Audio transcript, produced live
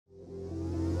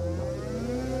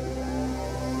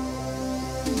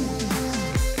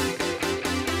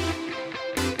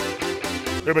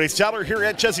Everybody's Tyler here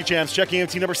at Chessie Champs, checking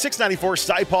MT number 694,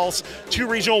 StuyPulse. 2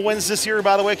 regional wins this year,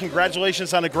 by the way.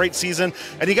 Congratulations on a great season.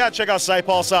 And you got to check out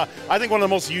StuyPulse. I think one of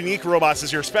the most unique robots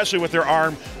this year, especially with their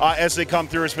arm as they come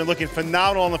through. It's been looking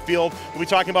phenomenal on the field. We'll be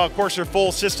talking about, of course, their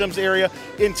full systems area,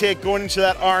 intake, going into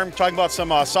that arm, talking about some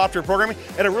software programming,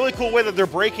 and a really cool way that they're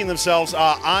breaking themselves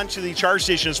onto the charge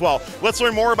station as well. Let's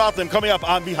learn more about them coming up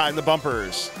on Behind the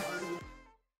Bumpers.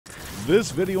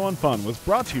 This video on fun was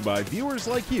brought to you by viewers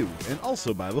like you and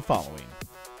also by the following.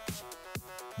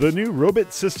 The new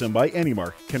Robotics system by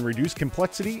AnyMark can reduce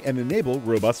complexity and enable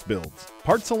robust builds.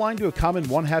 Parts aligned to a common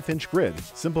 1/2 inch grid,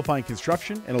 simplifying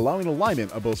construction and allowing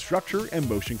alignment of both structure and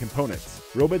motion components.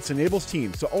 Robotics enables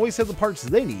teams to always have the parts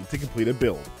they need to complete a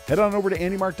build. Head on over to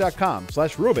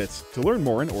anymark.com/robotics to learn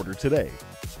more and order today.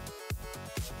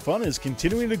 Fun is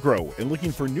continuing to grow and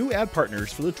looking for new ad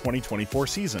partners for the 2024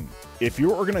 season. If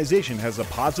your organization has a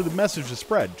positive message to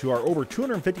spread to our over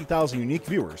 250,000 unique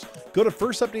viewers, go to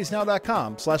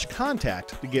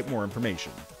firstupdatesnow.com/contact to get more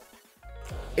information.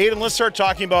 Aiden, let's start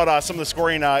talking about some of the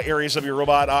scoring areas of your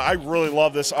robot. I really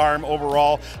love this arm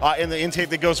overall and the intake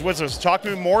that goes with it. Talk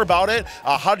to me more about it.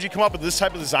 How did you come up with this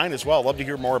type of design as well? Love to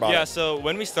hear more about it. Yeah, so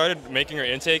when we started making our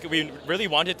intake, we really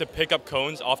wanted to pick up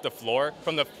cones off the floor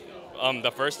from the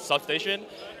first substation,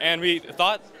 and we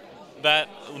thought that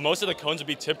most of the cones would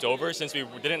be tipped over since we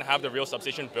didn't have the real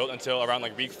substation built until around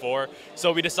like week 4.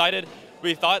 So we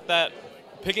thought that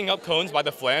picking up cones by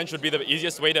the flange would be the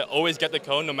easiest way to always get the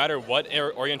cone no matter what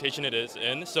orientation it is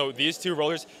in. So these 2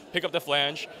 rollers pick up the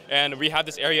flange, and we have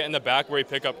this area in the back where we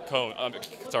pick up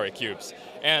cubes.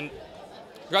 And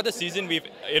throughout the season, we've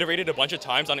iterated a bunch of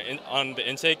times on the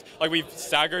intake. Like, we've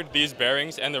staggered these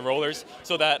bearings and the rollers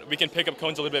so that we can pick up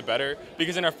cones a little bit better.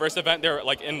 Because in our first event, they're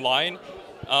like in line.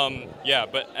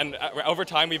 Over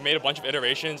time, we've made a bunch of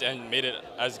iterations and made it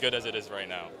as good as it is right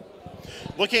now.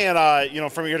 Looking at,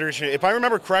 from your iteration, if I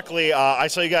remember correctly, I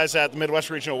saw you guys at the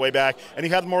Midwest Regional way back, and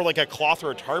you had more like a cloth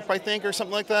or a tarp, I think, or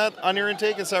something like that on your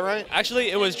intake. Is that right? Actually,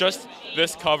 it was just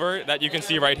this cover that you can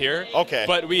see right here. Okay.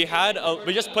 But we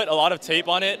just put a lot of tape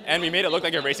on it, and we made it look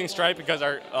like a racing stripe because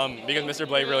Mr.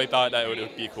 Blade really thought that it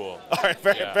would be cool. All right,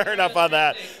 fair enough on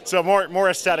that. So more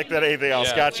aesthetic than anything else.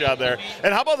 Yeah. Gotcha on there.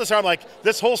 And how about this arm? Like,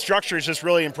 this whole structure is just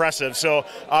really impressive. So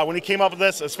when you came up with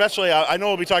this, especially, I know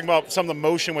we'll be talking about some of the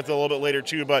motion with it a little bit later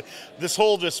too, but this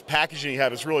whole just packaging you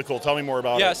have is really cool. Tell me more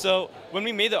about it. Yeah, so when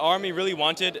we made the arm, we really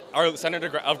wanted our center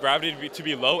of gravity to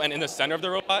be low and in the center of the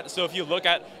robot. So if you look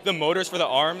at the motors for the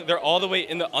arm, they're all the way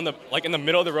in the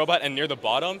middle of the robot and near the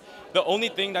bottom. The only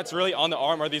thing that's really on the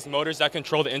arm are these motors that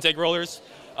control the intake rollers.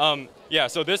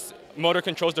 So this motor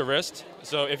controls the wrist.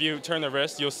 So if you turn the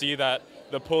wrist, you'll see that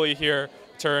the pulley here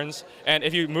turns, and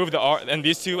if you move the arm, and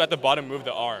these 2 at the bottom move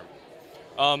the arm.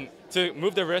 To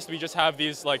move the wrist, we just have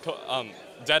these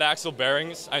dead axle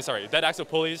pulleys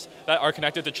that are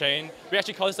connected to chain. We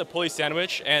actually call this a pulley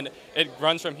sandwich, and it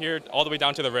runs from here all the way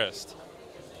down to the wrist.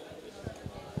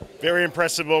 Very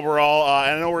impressive overall.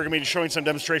 And I know we're going to be showing some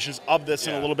demonstrations of this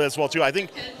in a little bit as well, too. I think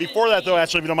before that, though,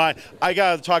 actually, if you don't mind, I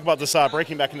got to talk about this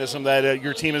braking mechanism that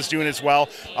your team is doing as well.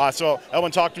 So,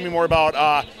 Elwin, talk to me more about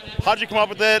how did you come up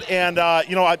with it? And,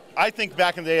 I think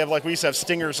back in the day of, we used to have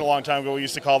stingers a long time ago. We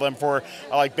used to call them for,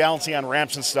 balancing on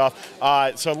ramps and stuff.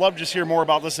 So I'd love to just hear more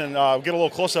about this and get a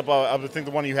little close-up of, I think,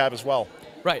 the one you have as well.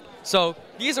 Right. So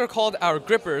these are called our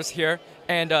grippers here,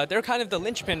 and they're kind of the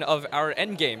linchpin of our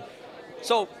end game.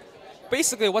 So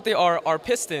basically what they are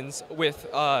pistons with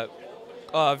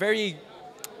very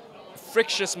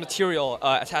frictious material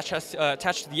attached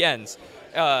to the ends.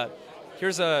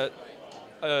 Here's a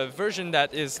version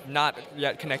that is not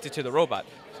yet connected to the robot.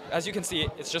 As you can see,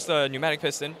 it's just a pneumatic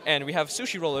piston, and we have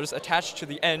sushi rollers attached to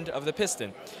the end of the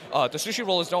piston. The sushi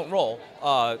rollers don't roll.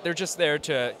 They're just there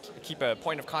to keep a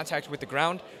point of contact with the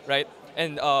ground, right?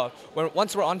 And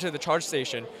once we're onto the charge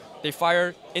station, they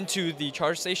fire into the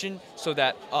charge station so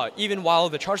that even while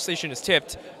the charge station is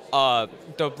tipped,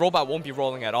 the robot won't be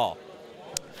rolling at all.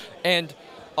 And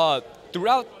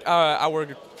throughout our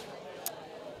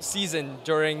season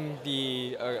during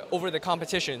the over the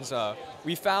competitions,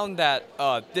 we found that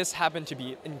this happened to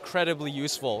be incredibly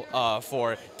useful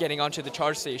for getting onto the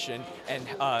charge station and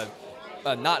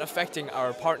not affecting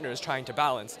our partners trying to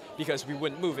balance, because we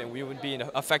wouldn't move and we wouldn't be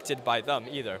affected by them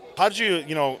either. How did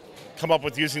you, come up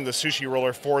with using the sushi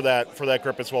roller for that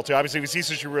grip as well too? Obviously, we see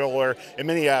sushi roller in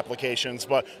many applications,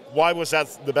 but why was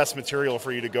that the best material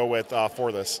for you to go with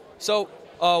for this? So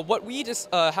how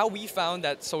we found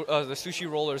that the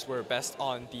sushi rollers were best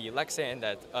on the Lexan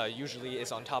that usually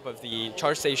is on top of the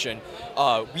charge station,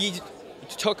 we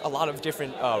took a lot of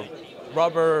different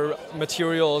rubber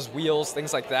materials, wheels,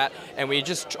 things like that, and we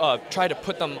just try to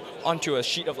put them onto a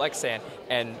sheet of leg sand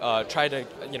and try to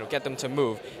get them to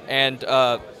move. And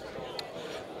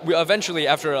we eventually,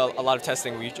 after a lot of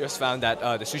testing, we just found that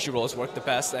the sushi rolls worked the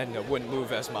best and wouldn't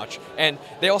move as much. And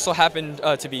they also happened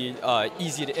to be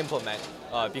easy to implement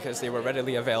because they were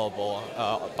readily available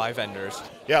by vendors.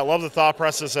 Yeah, I love the thought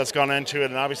process that's gone into it,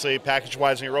 and obviously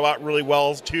package-wise your robot really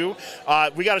well too.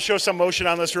 We got to show some motion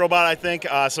on this robot, I think.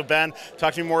 So Ben,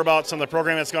 talk to me more about some of the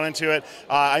programming that's gone into it.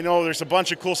 I know there's a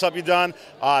bunch of cool stuff you've done,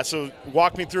 so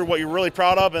walk me through what you're really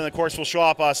proud of, and of course we'll show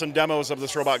off some demos of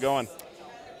this robot going.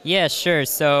 Yeah, sure.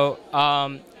 So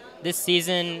this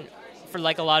season, for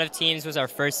like a lot of teams, was our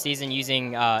first season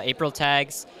using April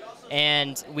tags.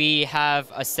 And we have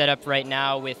a setup right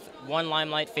now with one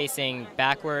limelight facing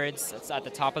backwards. It's at the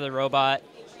top of the robot,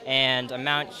 and a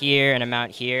mount here and a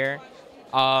mount here.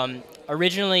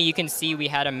 Originally, you can see we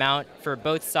had a mount for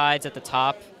both sides at the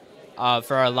top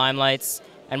for our limelights.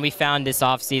 And we found this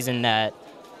off-season that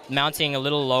mounting a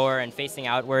little lower and facing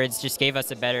outwards just gave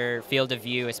us a better field of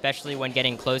view, especially when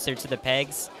getting closer to the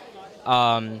pegs.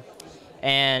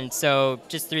 And so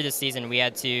just through the season, we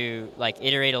had to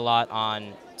iterate a lot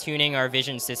on tuning our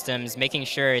vision systems, making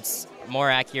sure it's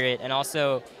more accurate, and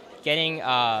also getting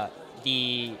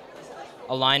the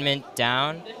alignment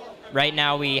down. Right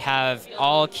now we have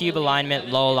all cube alignment,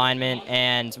 low alignment,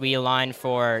 and we align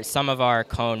for some of our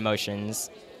cone motions.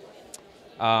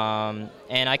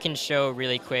 And I can show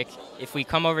really quick, if we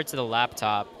come over to the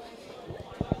laptop,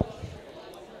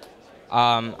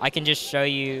 I can just show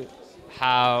you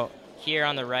how here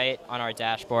on the right on our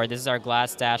dashboard, this is our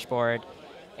glass dashboard,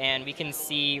 and we can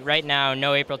see right now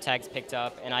no April tags picked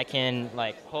up, and I can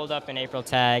hold up an April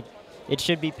tag. It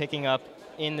should be picking up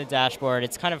in the dashboard.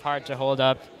 It's kind of hard to hold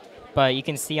up, but you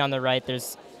can see on the right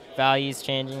there's values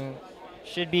changing.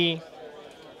 Should be.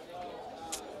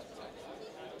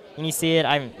 Can you see it?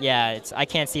 I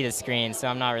can't see the screen, so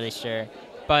I'm not really sure.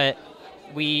 But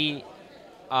we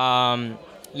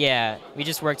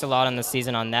just worked a lot on the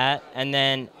season on that. And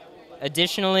then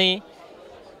additionally,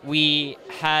 we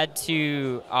had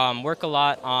to work a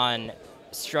lot on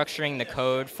structuring the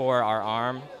code for our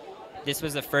arm. This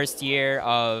was the first year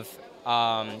of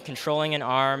controlling an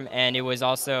arm, and it was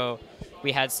also,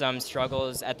 we had some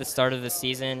struggles at the start of the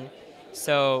season.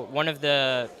 So one of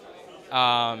the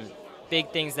big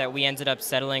things that we ended up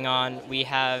settling on, we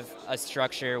have a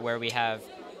structure where we have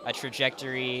a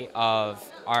trajectory of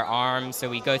our arm, so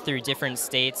we go through different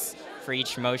states for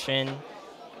each motion.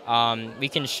 We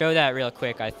can show that real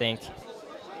quick, I think.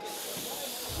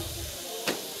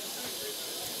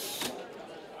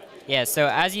 Yeah, so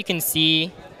as you can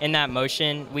see in that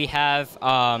motion, we have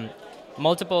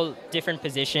multiple different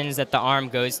positions that the arm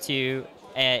goes to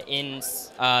in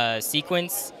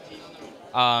sequence.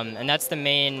 And that's the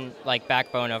main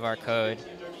backbone of our code.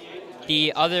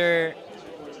 The other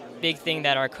big thing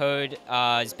that our code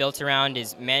is built around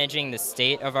is managing the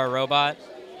state of our robot.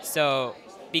 So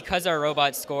because our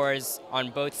robot scores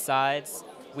on both sides,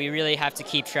 we really have to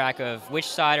keep track of which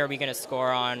side are we going to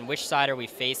score on, which side are we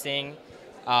facing,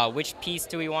 which piece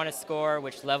do we want to score,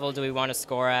 which level do we want to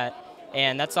score at,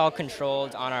 and that's all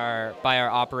controlled on by our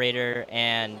operator.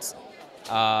 And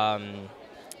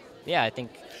yeah, I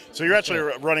think. So you're actually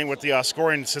running with the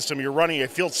scoring system. You're running a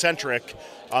field-centric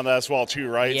on that as well too,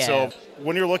 right? Yeah. So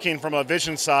when you're looking from a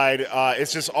vision side,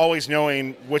 it's just always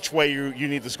knowing which way you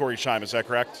need to score each time. Is that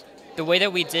correct? The way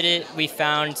that we did it, we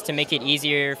found to make it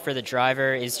easier for the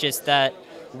driver is just that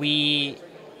we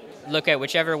look at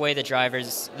whichever way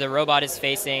the robot is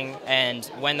facing, and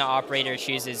when the operator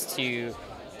chooses to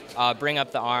bring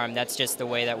up the arm, that's just the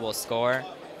way that we'll score.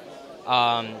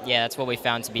 Yeah, that's what we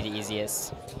found to be the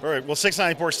easiest. All right, well,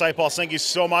 694 StuyPulse, thank you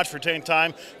so much for taking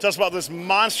time. Tell us about this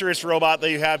monstrous robot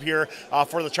that you have here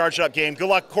for the Charged Up game. Good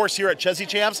luck, of course, here at Chessy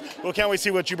Champs. We can't wait to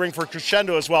see what you bring for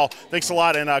Crescendo as well. Thanks a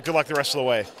lot, and good luck the rest of the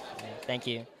way. Thank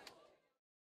you.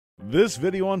 This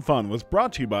video on fun was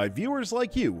brought to you by viewers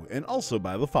like you, and also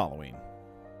by the following.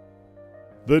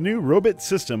 The new Robotics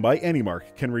system by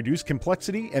AnyMark can reduce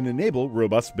complexity and enable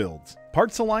robust builds.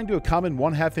 Parts aligned to a common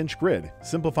 1/2-inch grid,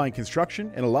 simplifying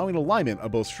construction and allowing alignment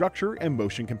of both structure and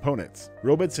motion components.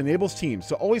 Robotics enables teams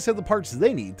to always have the parts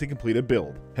they need to complete a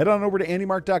build. Head on over to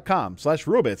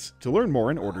anymark.com/robotics to learn more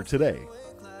and order today.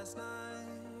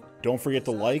 Don't forget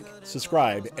to like,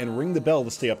 subscribe, and ring the bell to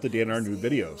stay up to date on our new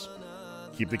videos.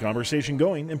 Keep the conversation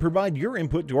going and provide your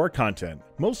input to our content.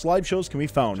 Most live shows can be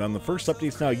found on the First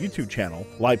Updates Now YouTube channel,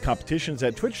 live competitions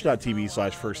at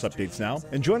twitch.tv/firstupdatesnow,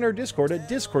 and join our Discord at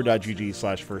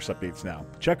discord.gg/firstupdatesnow.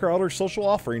 Check our other social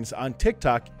offerings on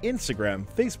TikTok, Instagram,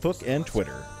 Facebook, and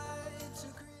Twitter.